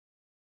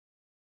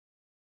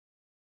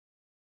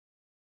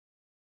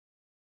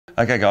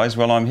Okay guys,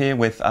 well I'm here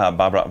with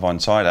Barbara von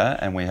Seida,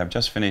 and we have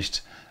just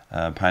finished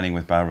painting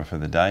with Barbara for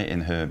the day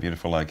in her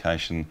beautiful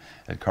location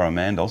at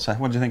Coromandel. So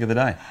what did you think of the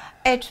day?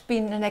 It's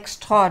been an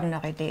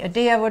extraordinary day, a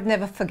day I would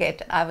never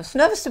forget. I was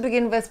nervous to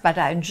begin with, but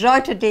I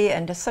enjoyed the day,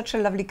 and it's such a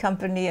lovely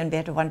company, and we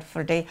had a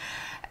wonderful day,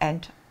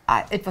 and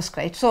it was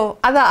great. So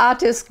other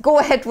artists, go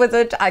ahead with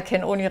it. I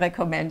can only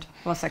recommend.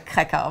 It was a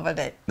cracker of a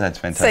day. That's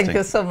fantastic. Thank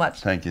you so much.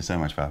 Thank you so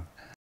much, Barb.